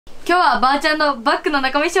今日はばあちゃんのバッグの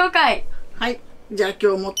中身紹介。はい、じゃあ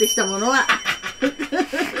今日持ってきたものは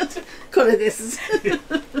これです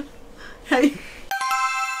はい、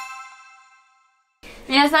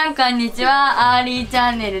皆さんこんにちは、アーリーチ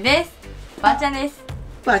ャンネルです。ばあちゃんです。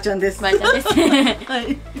ばあちゃんです。ばあちゃんですは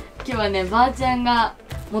い、今日はね、ばあちゃんが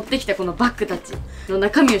持ってきたこのバッグたちの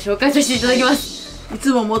中身を紹介させていただきます。い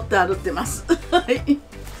つも持って歩ってますはい、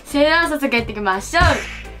それでは早速やっていきましょう。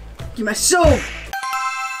行きましょう。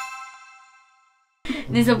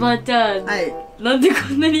ねえさ、ばあちゃん、はい、なんでこ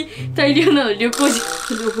んなに大量なの？旅行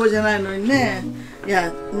じゃないのにね。い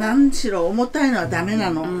や、何しろ重たいのはダメな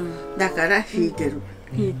の、だから引いてる、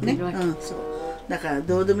引いてるわけ、そうだから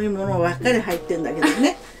どうでもいいものばっかり入ってんだけど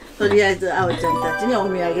ねとりあえずあおちゃんたちにお土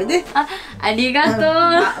産でありがと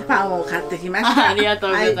う、パンを買ってきました。ありがとう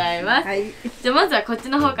ございます。はい、じゃあまずはこっち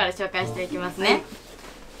の方から紹介していきますね。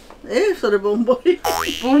それボンボリ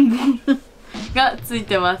ボンボンがつい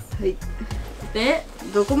てます。はい、で、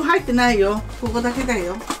どこも入ってないよ、ここだけだ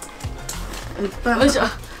よ。いっぱい。よいしょ。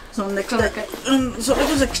そんなそれこそ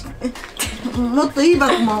もっといいバ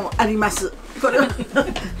ッグもあります。これ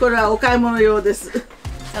はお買い物用です。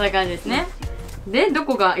こんな感じですね。で、ど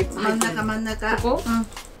こがいっぱい入ってる？真ん中。ここ？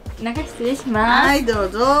中失礼します。はい、どう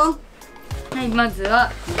ぞ。はい、まず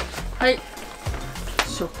は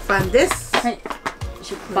食パンです。はい、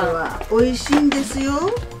食パンは美味しいんですよ。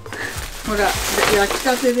ほら、焼き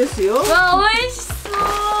たてですよ。わあ、美味しそう。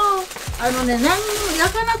何にも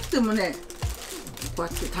焼かなくてもね、こう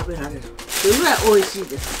やって食べられるっていうぐらい美味しい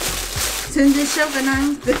です。宣伝しちゃおうかなっ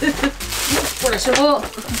てほら、普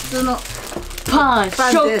通の食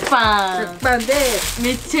パンで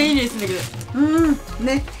めっちゃいいですね。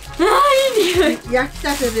ね、いい匂い。焼き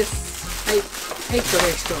たてです。はい、これ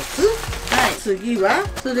一つ。次は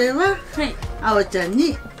それはあおちゃん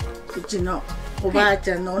にうちのおばあ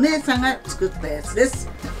ちゃんのお姉さんが作ったやつです。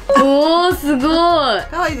おー、すごい。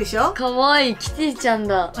可愛いでしょ。可愛いキティちゃん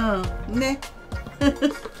だ。ね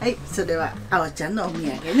はい、それはあおちゃんのお土産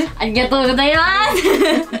ね。ありがとうございま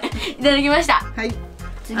すいただきました。はい、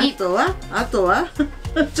次あとは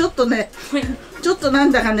ちょっとね、ちょっとな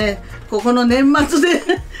んだかね、ここの年末で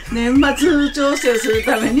年末調整する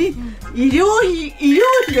ために医療費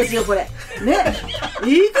ですよ、これね。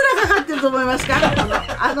いくらかかってると思いますか？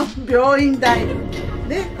病院代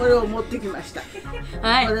ね、これを持ってきました。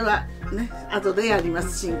はい、これはね、後でやりま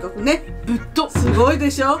す。申告ね。ぶっとすごい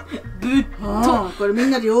でしょ。ぶっとこれみん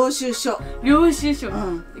な領収書。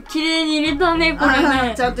綺麗に入れたね、これ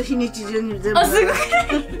ね。ちゃんと日にち順に全部。あ、すごい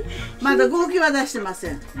まだ合計は出してま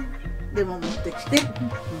せん。でも持ってきて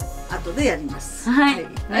後でやります。はい、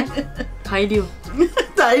大量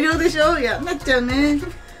大量でしょ。やんなっちゃうね。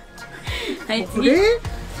はい、次。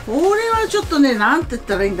これはちょっとね、なんて言っ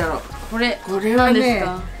たらいいんだろう。これはね、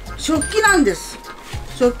食器なんです。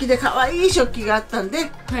食器で可愛い食器があったん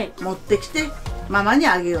で、持ってきてママに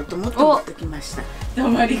あげようと思って持ってきました。どう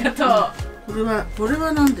もありがとう。これ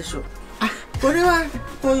は何でしょう。これは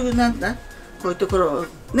こういうなんだ、こういうところを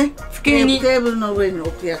ね、テーブルの上に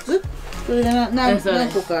置くやつ。これが何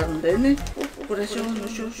個かあるんだよね。これショ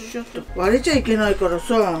ッと割れちゃいけないからさ、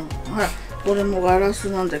ほら、これもガラス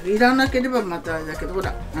なんだけど、いらなければまたあれだけど、ほ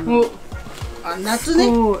ら、夏ね、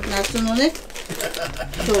夏のね。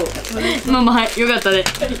そう。ママ、はい、よかったね。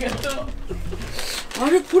ありがとう。あ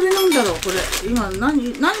れ、これなんだろう、これ。今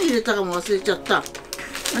何入れたかも忘れちゃった。あ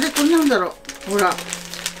れ、これなんだろう。ほら。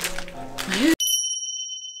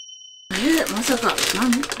まさか、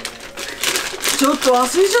何？ちょっと忘れ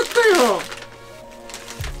ちゃっ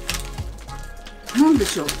たよ。なんで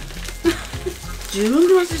しょう。自分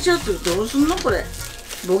で忘れちゃうってどうすんのこれ。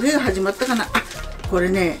ボケが始まったかな。これ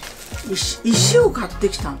ね、石を買って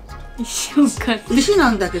きたの。石な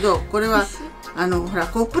んだけど、これはほら、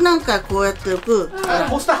コップなんかこうやって置くコ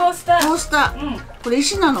ースター。これ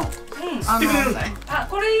石なの。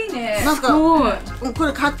これいいね。なんかこ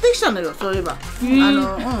れ買ってきたのよ、そういえば。那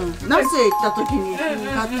須へ行った時に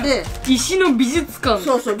買って。石の美術館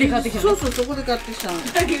で買ってきたの。そこで買ってきたの。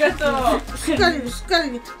ありがとう。すっかり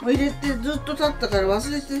入れてずっと経ったから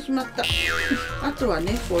忘れてしまった。あとは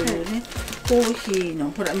ね、こういうね、コーヒー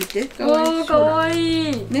のほら見て、かわい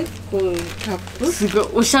いね、こういうカップ。すごい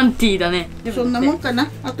オシャンティーだね。そんなもんかな。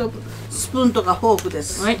あとスプーンとかフォークで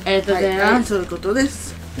す。はい、ありがとうございます。そういうことで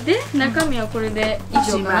す。で、中身はこれで以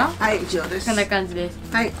上かな。はい、以上です。こんな感じです。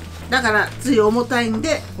はい、だからつい重たいん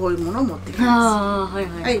でこういうものを持ってきます。は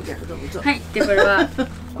い、じゃあどうぞ。はい、でこれは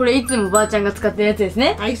これいつもばあちゃんが使ってるやつです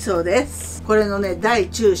ね。はい、そうです。これのね、大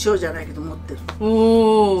中小じゃないけど持ってる。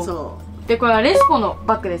おお。そう。でこれはレスポの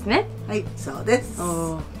バッグですね。はい、そうです。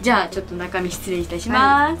じゃあちょっと中身失礼いたし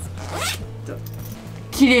ます。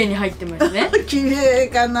綺麗に入ってますね。綺麗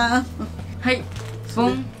かな。はい、ボ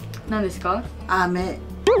ン。何ですか？飴。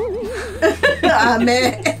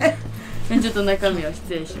飴。ちょっと中身を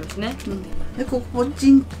失礼しますね。で、ここポ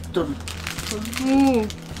チンと。おお。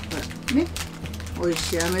ね。美味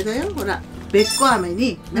しい飴だよ。ほら、べっこ飴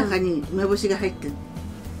に中に梅干しが入ってる。ね。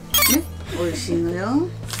美味しいのよ。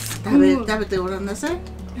食べてごらんなさい。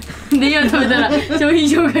で、今食べたら商品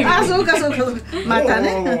紹介が。あ、そうか。また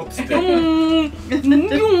ね。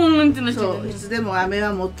そう、いつでも飴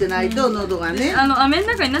は持ってないと喉がね。飴の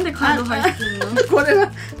中になんでカード入ってるの？これ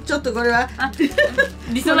は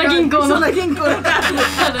りそな銀行のカー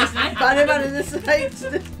ドですね。バレバレです。はい、そ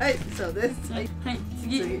うです。はい、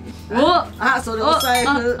次。あ、それお財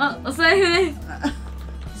布。お財布で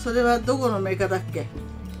す。それはどこのメーカーだっけ？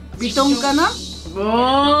ビトンかな？お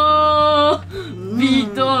ー、ビ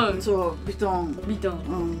トン。そう、ビトン。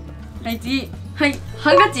はい、次。はい、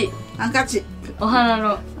ハンカチ。お花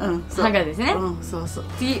のハンカですね。そう。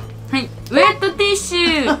次。はい、ウェットティッシ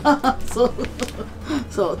ュ。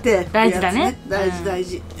そう、手。大事だね。大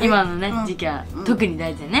事。今のね、時期は特に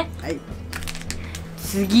大事だね。はい。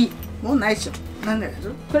次。もうないでしょ。何だよ。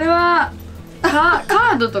これは、カ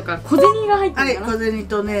ードとか小銭が入ってるかな。はい、小銭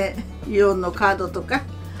とね、イオンのカードとか、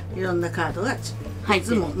いろんなカードがい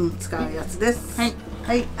つも使うやつです。は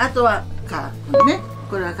い、あとはカードね。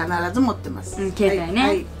これは必ず持ってます。携帯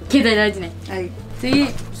ね。携帯大事ね。はい。次。は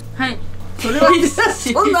い。それは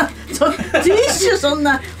そんなティッシュそん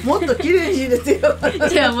なもっと綺麗に入れてよ。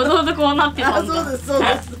じゃあもともとこうなってたんだ。そうです。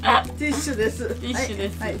ティッシュです。はい、テ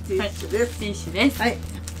ィッシュです。はい。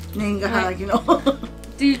年賀はがきの。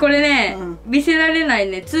次これね、見せられない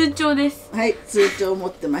ね、通帳です。はい、通帳持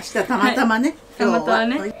ってました。たまたまね。たまたま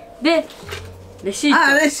ね。で、レシート。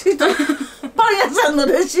あ、レシート。パン屋さんの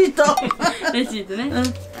レシート。レシートね。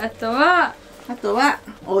あとは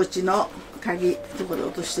お家の鍵どこで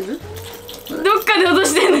落としてる？どっかで落と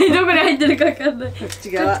してんのにどこに入ってるか分かんない。こっ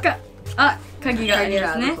ち側。あ、鍵があり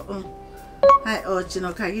ますね。はい、お家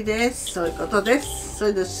の鍵です。そういうことです。そ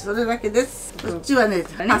れだけです。こっちはね、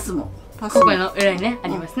パスも。ここの裏にね、あ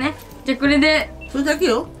りますね。じゃあこれでそれだけ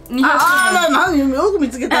よ。200円。何よく見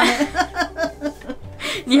つけたね。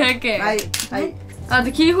200円。はい。あ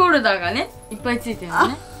とキーホルダーがね、いっぱいついてるの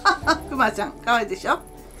ね。くまちゃん、可愛いでしょ。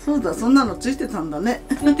そうだ、そんなのついてたんだね。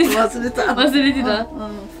忘れてた。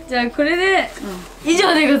じゃあこれで以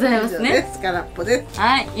上でございますね。空っぽです。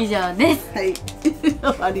はい、以上です。はい、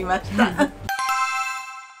終わりました。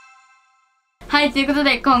はい、ということ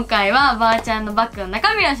で今回はばあちゃんのバッグの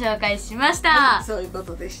中身を紹介しました。そういうこ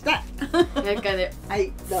とでした。なんかね、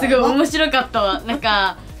すごい面白かったわ。なん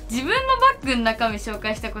か自分のバッグの中身紹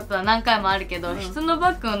介したことは何回もあるけど、人の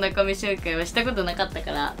バッグの中身紹介はしたことなかった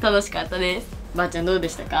から楽しかったです。ばあちゃんどうで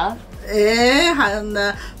したか？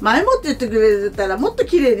前もって言ってくれたらもっと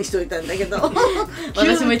綺麗にしといたんだけど。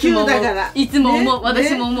私もいつも思う。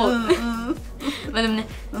私も思う。まあでもね、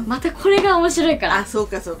またこれが面白いから。あ、そう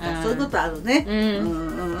か。そういうことあるね。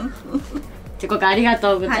じゃあ今回ありが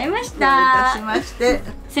とうございました。どういたしまして。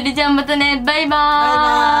それじゃあまたね、バイ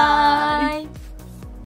バーイ。